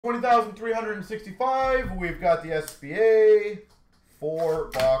20,365. We've got the SBA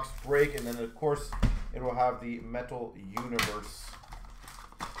 4-box break, and then of course it will have the Metal Universe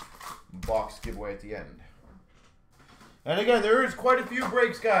box giveaway at the end. And again, there is quite a few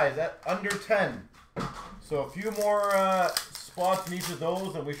breaks, guys, at under 10. So a few more spots in each of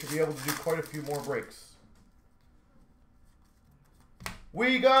those, and we should be able to do quite a few more breaks.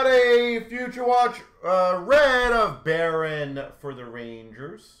 We got a Future Watch red of Barron for the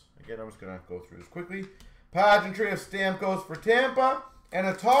Rangers. Again, I'm just going to go through this quickly. Pageantry of Stamkos for Tampa. And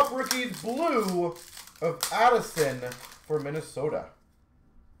a Top Rookies blue of Addison for Minnesota.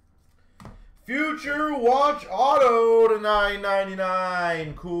 Future Watch auto to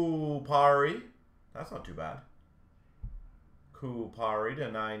 $9.99. Kupari. That's not too bad. Kupari to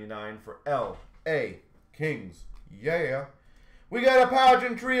 $9.99 for L.A. Kings. Yeah. We got a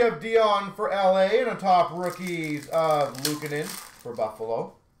Pageantry of Dion for LA and a Top Rookies of Luukkonen for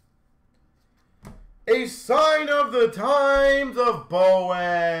Buffalo. A Sign of the Times of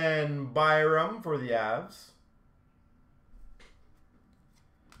Bowen Byram for the Avs.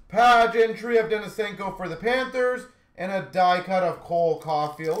 Pageantry of Denisenko for the Panthers and a die cut of Cole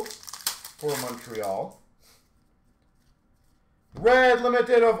Caulfield for Montreal. Red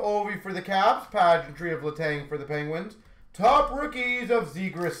Limited of Ovi for the Caps. Pageantry of Letang for the Penguins. Top Rookies of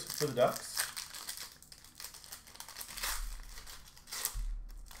Zegras for the Ducks.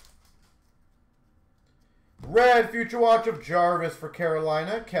 Red Future Watch of Jarvis for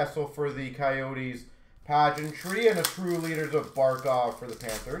Carolina. Kessel for the Coyotes. Pageantry. And a True Leaders of Barkov for the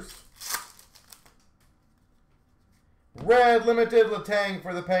Panthers. Red Limited Letang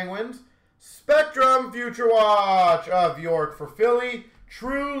for the Penguins. Spectrum Future Watch of York for Philly.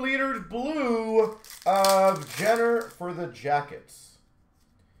 True Leaders blue of Jenner for the Jackets.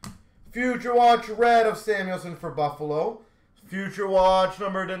 Future Watch red of Samuelson for Buffalo. Future Watch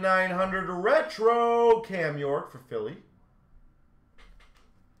number to 900 retro Cam York for Philly.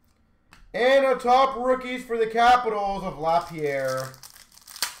 And a Top Rookies for the Capitals of Lapierre.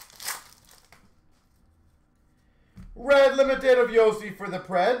 Red Limited of Yossi for the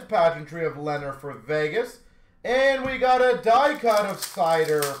Preds. Pageantry of Leonard for Vegas. And we got a die cut of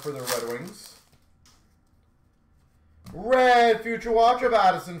Sider for the Red Wings. Red Future Watch of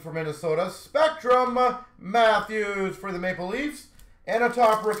Addison for Minnesota. Spectrum Matthews for the Maple Leafs. And a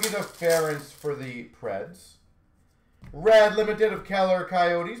Top Rookies of Ference for the Preds. Red Limited of Keller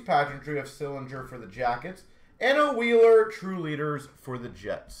Coyotes. Pageantry of Sillinger for the Jackets. And a Wheeler True Leaders for the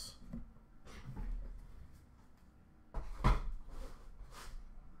Jets.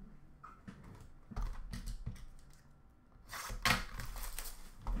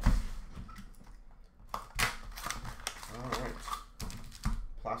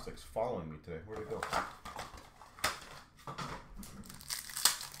 Plastic's following me today. Where'd it go?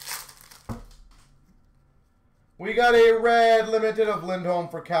 We got a red limited of Lindholm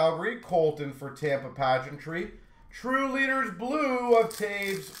for Calgary. Colton for Tampa Pageantry. True Leaders blue of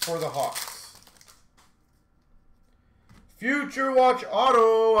Taves for the Hawks. Future Watch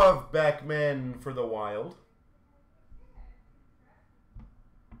auto of Beckman for the Wild.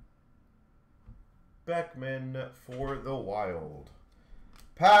 Beckman for the Wild.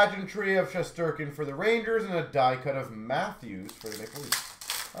 Pageantry of Shesterkin for the Rangers and a die cut of Matthews for the Maple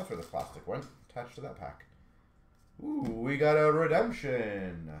Leafs. That's where the plastic went, attached to that pack. Ooh, we got a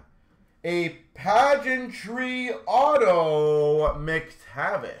redemption. A Pageantry auto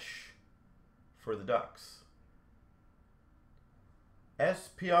McTavish for the Ducks.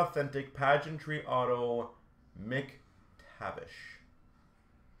 SP Authentic Pageantry auto McTavish.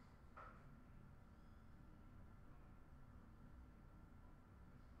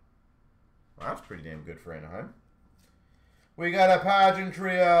 That's pretty damn good for Anaheim. We got a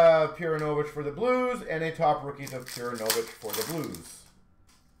Pageantry of Purinovich for the Blues and a Top Rookies of Purinovich for the Blues.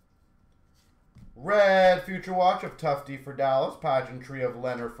 Red Future Watch of Tufty for Dallas. Pageantry of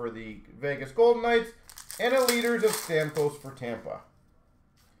Leonard for the Vegas Golden Knights. And a Leaders of Stamkos for Tampa.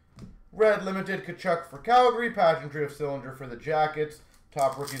 Red Limited Kachuk for Calgary. Pageantry of Sillinger for the Jackets.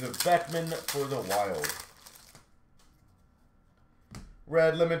 Top Rookies of Beckman for the Wild.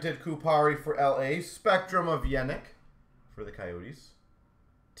 Red Limited Kupari for LA. Spectrum of Yannick for the Coyotes.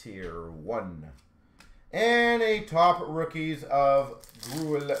 Tier 1. And a Top Rookies of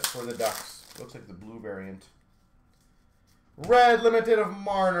Gruel for the Ducks. Looks like the blue variant. Red Limited of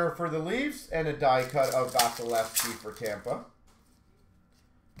Marner for the Leafs. And a die cut of Vasilevsky for Tampa.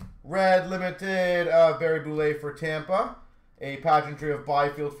 Red Limited of Barry Boulay for Tampa. A Pageantry of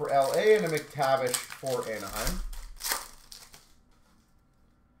Byfield for LA. And a McTavish for Anaheim.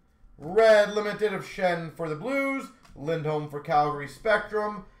 Red Limited of Shen for the Blues. Lindholm for Calgary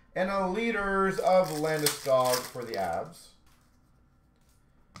Spectrum. and a Leaders of Landeskog for the Avs.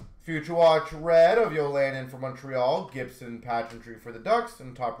 Future Watch red of Yolanin for Montreal, Gibson Pageantry for the Ducks,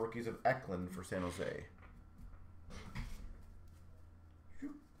 and top rookies of Eklund for San Jose.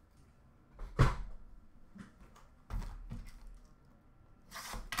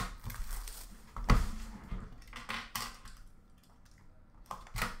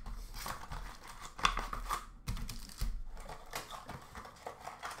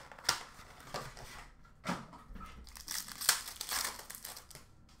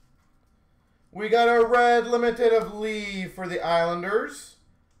 We got a red limited of Lee for the Islanders,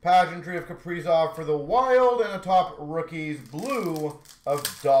 Pageantry of Kaprizov for the Wild, and a top rookies blue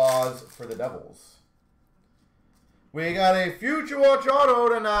of Dawes for the Devils. We got a Future Watch auto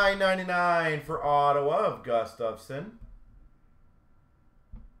to $9.99 for Ottawa of Gustafsson.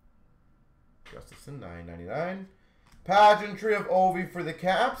 $9.99. Pageantry of Ovi for the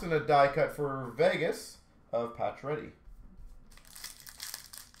Caps, and a die cut for Vegas of Pacioretty.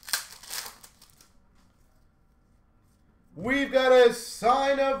 We've got a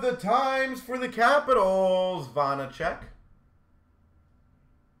Sign of the Times for the Capitals, Vanacek.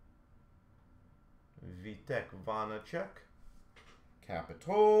 Vitek Vanacek.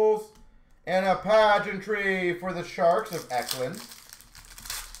 Capitals. And a Pageantry for the Sharks of Eklund.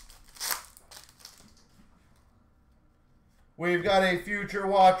 We've got a Future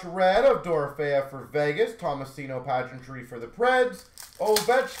Watch red of Dorofeyev for Vegas, Tomasino Pageantry for the Preds,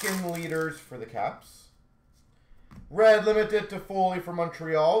 Ovechkin Leaders for the Caps. Red limited to Foley for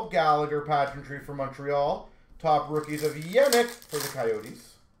Montreal, Gallagher Pageantry for Montreal, top rookies of Yannick for the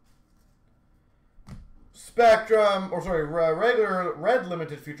Coyotes. Regular red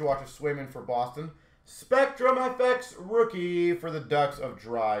limited Future Watch of Swayman for Boston, Spectrum FX rookie for the Ducks of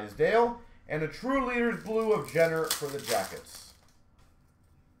Drysdale, and a True Leaders blue of Jenner for the Jackets.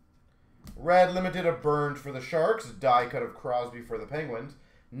 Red limited of Burns for the Sharks, die cut of Crosby for the Penguins,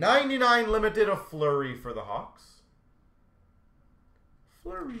 99 limited of Fleury for the Hawks.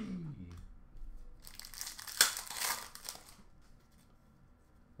 Fleury.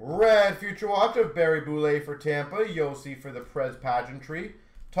 Red Future Watch of Barry Boulay for Tampa, Yossi for the Preds Pageantry,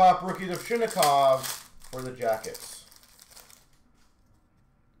 top rookies of Shinnikov for the Jackets.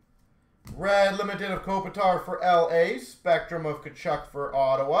 Red limited of Kopitar for LA, Spectrum of Kachuk for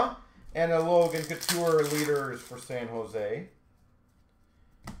Ottawa, and a Logan Couture Leaders for San Jose.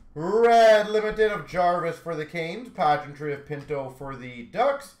 Red limited of Jarvis for the Canes, Pageantry of Pinto for the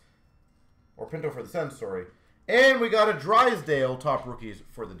Ducks, or Pinto for the Sens, sorry. And we got a Drysdale top rookies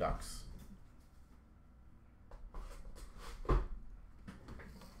for the Ducks.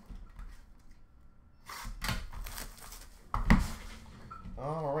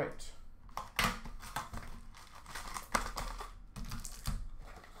 All right.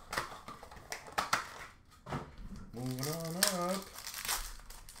 Moving on up.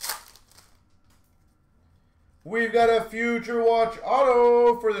 We've got a Future Watch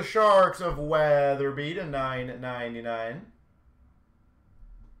auto for the Sharks of Weatherby to $9.99.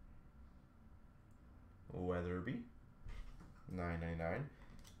 Weatherby, $9.99.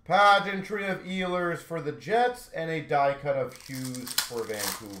 Pageantry of Ehlers for the Jets, and a die cut of Hughes for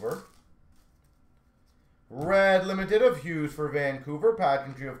Vancouver. Red limited of Hughes for Vancouver,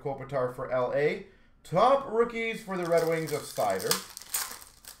 Pageantry of Kopitar for LA. Top rookies for the Red Wings of Sider.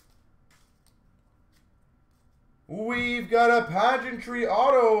 We've got a Pageantry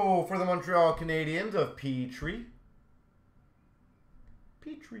auto for the Montreal Canadiens of Petrie.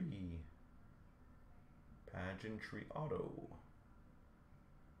 Pageantry auto.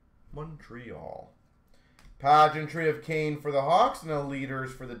 Montreal. Pageantry of Kane for the Hawks, and a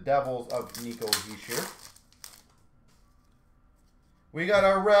Leaders for the Devils of Nico Hischier. We got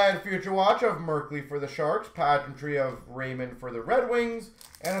a red Future Watch of Merkley for the Sharks, Pageantry of Raymond for the Red Wings,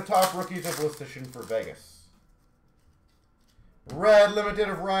 and a top rookies of Listician for Vegas. Red limited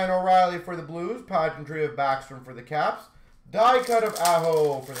of Ryan O'Reilly for the Blues, Pageantry of Backstrom for the Caps, die cut of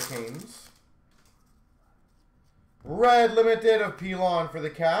Aho for the Canes. Red limited of Pilon for the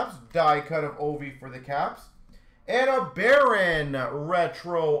Caps, die cut of Ovi for the Caps, and a Barron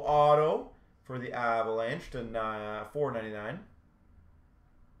retro auto for the Avalanche to $4.99.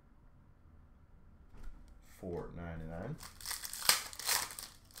 $4.99.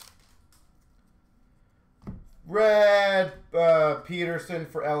 Red Peterson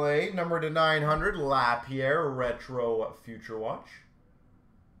for LA, number to 900, Lapierre retro Future Watch.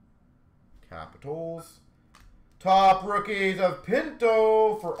 Capitals. Top rookies of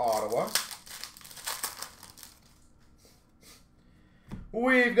Pinto for Ottawa.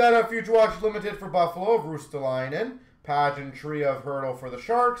 We've got a Future Watch limited for Buffalo of Rustalainen. Pageantry of Hurdle for the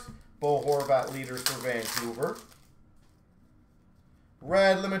Sharks. Bo Horvat leaders for Vancouver.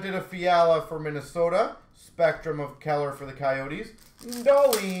 Red Limited of Fiala for Minnesota. Spectrum of Keller for the Coyotes.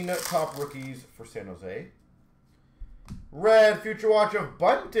 Darlene top rookies for San Jose. Red Future Watch of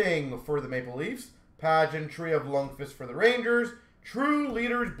Bunting for the Maple Leafs. Pageantry of Lundqvist for the Rangers. True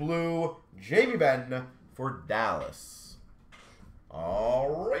Leaders Blue, Jamie Benn for Dallas.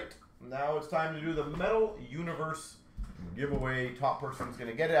 All right, now it's time to do the Metal Universe giveaway. Top person's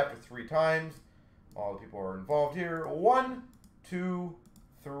going to get it after 3 times. All the people are involved here. 1, 2,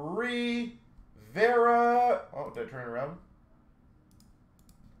 3. Vera. Oh, did I turn it around?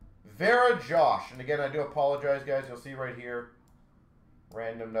 Vera Josh. And again, I do apologize, guys. You'll see right here.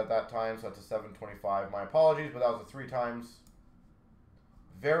 Random at that time, so that's a 725. My apologies, but that was a 3 times.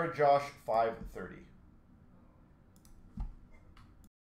 Vera Josh 530.